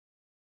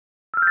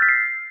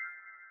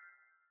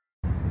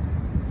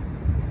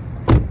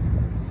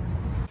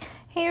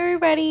Hey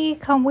everybody,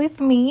 come with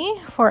me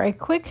for a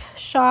quick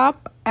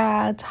shop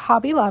at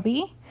Hobby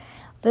Lobby.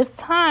 This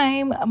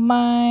time,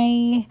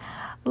 my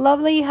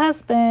lovely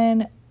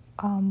husband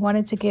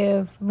wanted to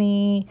give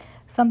me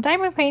some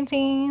diamond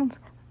paintings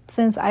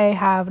since I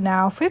have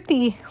now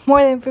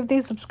more than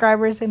 50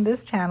 subscribers in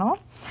this channel.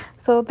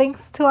 So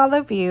thanks to all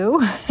of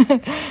you.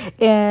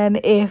 And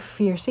if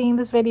you're seeing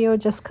this video,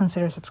 just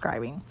consider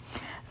subscribing.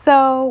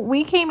 So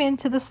we came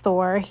into the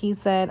store. He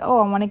said, oh,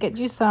 I want to get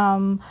you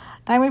some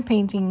diamond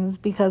paintings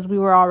because we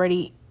were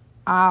already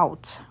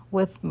out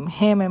with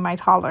him and my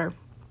toddler.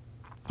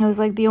 I was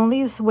like, the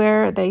only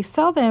where they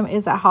sell them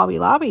is at Hobby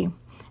Lobby.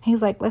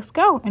 He's like, let's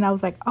go. And I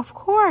was like, of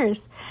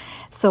course.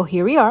 So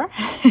here we are.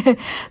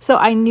 So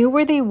I knew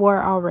where they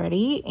were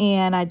already,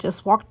 and I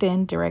just walked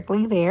in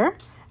directly there,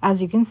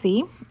 as you can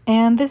see.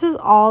 And this is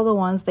all the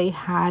ones they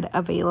had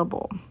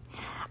available.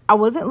 I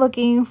wasn't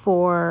looking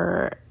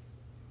for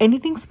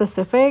anything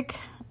specific.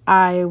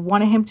 I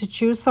wanted him to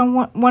choose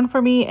one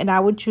for me, and I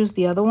would choose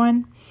the other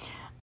one.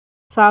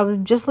 So I was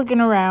just looking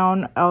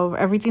around of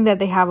everything that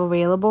they have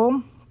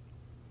available.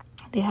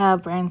 They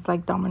have brands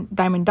like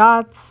Diamond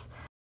Dots.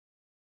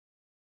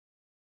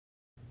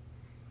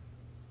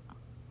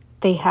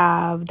 They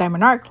have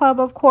Diamond Art Club,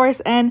 of course.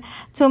 And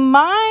to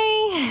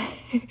my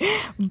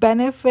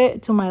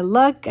benefit, to my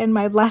luck and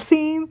my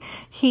blessing,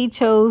 he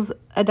chose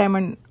a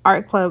Diamond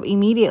Art Club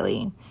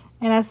immediately.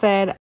 And I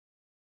said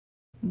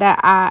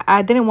that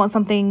I didn't want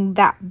something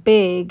that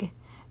big.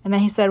 And then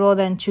he said, well,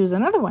 then choose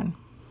another one.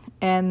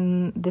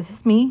 And this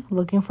is me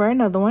looking for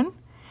another one.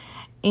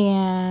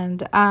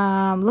 And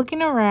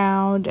looking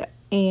around,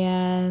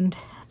 and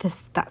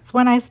that's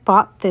when I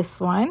spot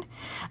this one.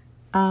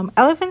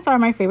 Elephants are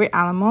my favorite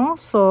animal,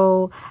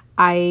 so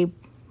I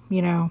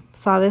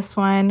saw this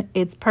one.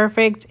 It's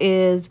perfect,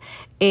 is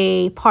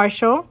a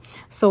partial,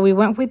 so we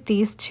went with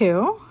these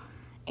two,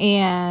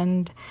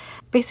 and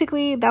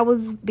basically that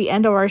was the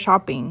end of our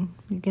shopping.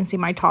 You can see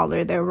my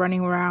toddler there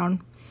running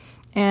around,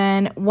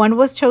 and one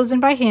was chosen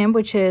by him,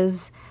 which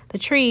is the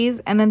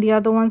trees, and then the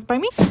other one's by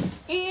me.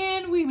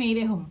 And we made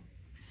it home.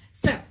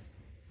 So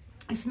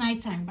it's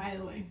nighttime, by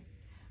the way.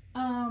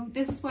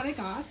 This is what I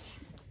got,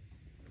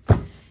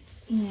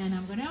 and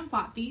I'm gonna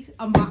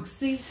unbox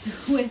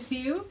these with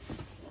you.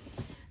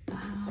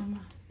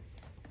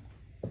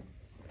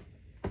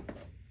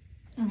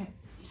 Okay,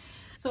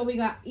 so we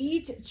got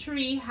Each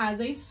Tree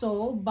Has a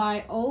Soul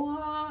by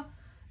Oha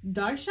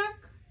Darshak,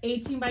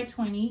 18 by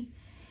 20.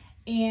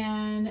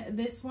 And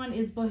this one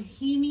is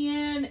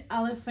Bohemian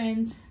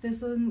Elephant.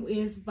 This one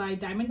is by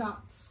Diamond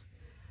Dots.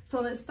 So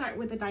let's start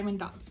with the Diamond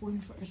Dots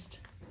one first.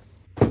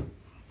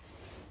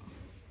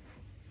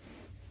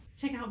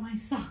 Check out my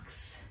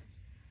socks.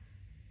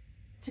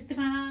 Check them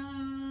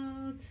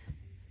out.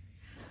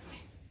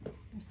 Okay,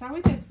 let's start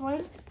with this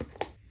one.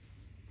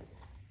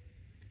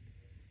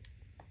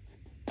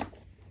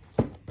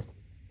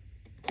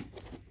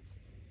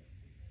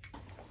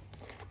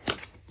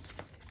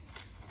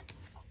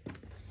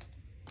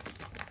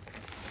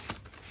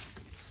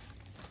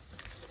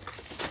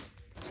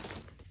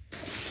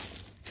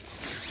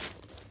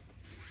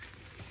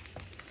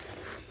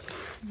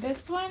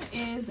 This one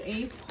is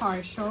a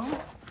partial.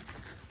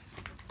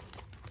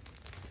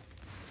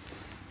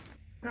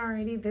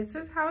 Alrighty, this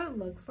is how it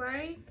looks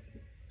like.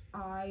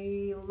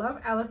 I love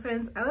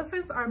elephants.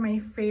 Elephants are my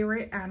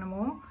favorite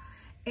animal,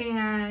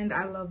 and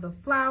I love the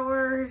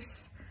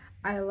flowers.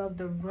 I love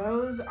the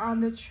rose on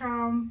the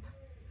trunk,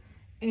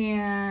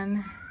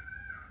 and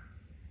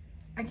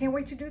I can't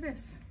wait to do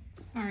this.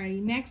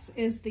 Alrighty, next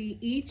is the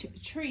Each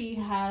Tree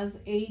Has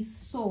a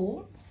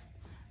Soul.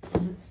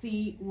 Let's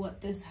see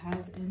what this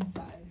has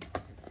inside.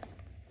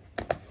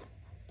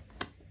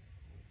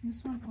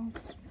 This one also.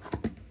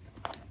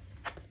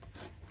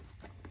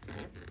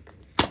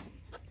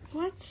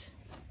 What?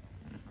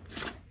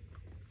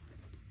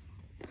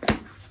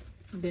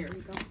 There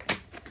we go.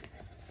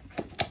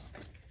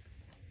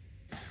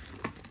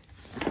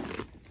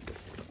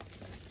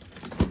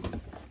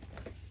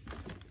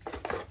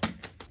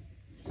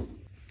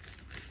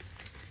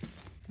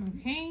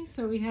 Okay,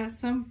 so we have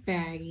some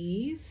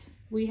baggies.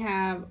 We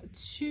have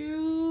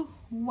 2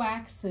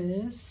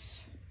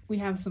 waxes. We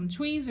have some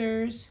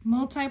tweezers,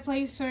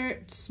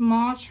 multi-placer,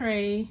 small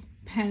tray,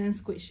 pen, and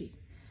squishy.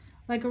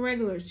 Like a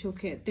regular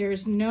toolkit.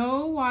 There's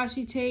no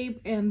washi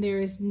tape, and there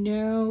is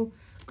no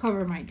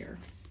cover minder.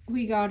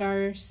 We got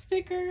our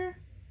sticker.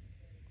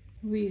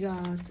 We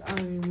got our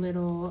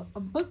little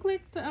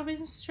booklet of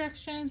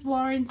instructions,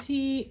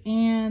 warranty,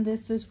 and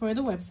this is for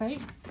the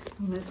website.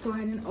 Let's go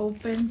ahead and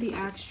open the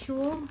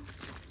actual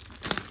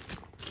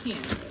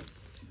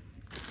canvas.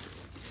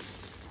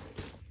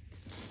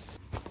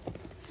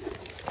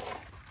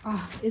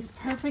 Ah, it's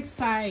perfect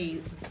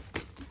size.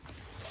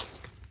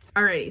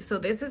 Alrighty, so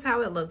this is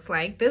how it looks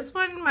like. This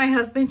one, my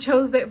husband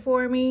chose it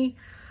for me.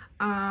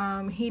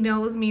 He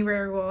knows me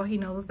very well. He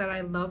knows that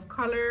I love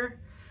color.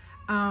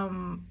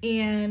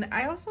 And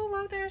I also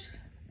love there's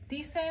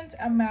decent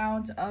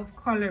amount of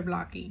color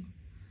blocking.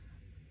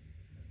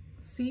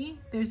 See,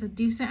 there's a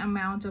decent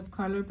amount of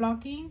color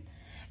blocking.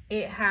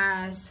 It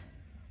has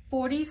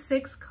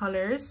 46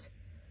 colors,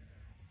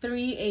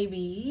 3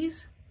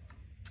 ABs,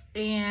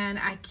 and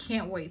I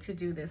can't wait to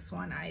do this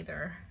one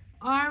either.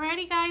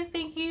 Alrighty guys,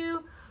 thank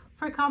you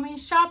for coming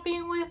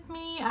shopping with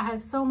me. I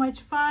had so much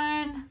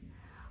fun.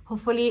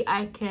 Hopefully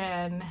I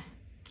can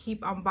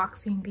keep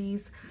unboxing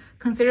these.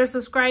 Consider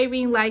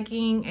subscribing,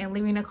 liking, and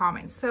leaving a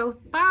comment. So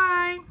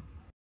bye.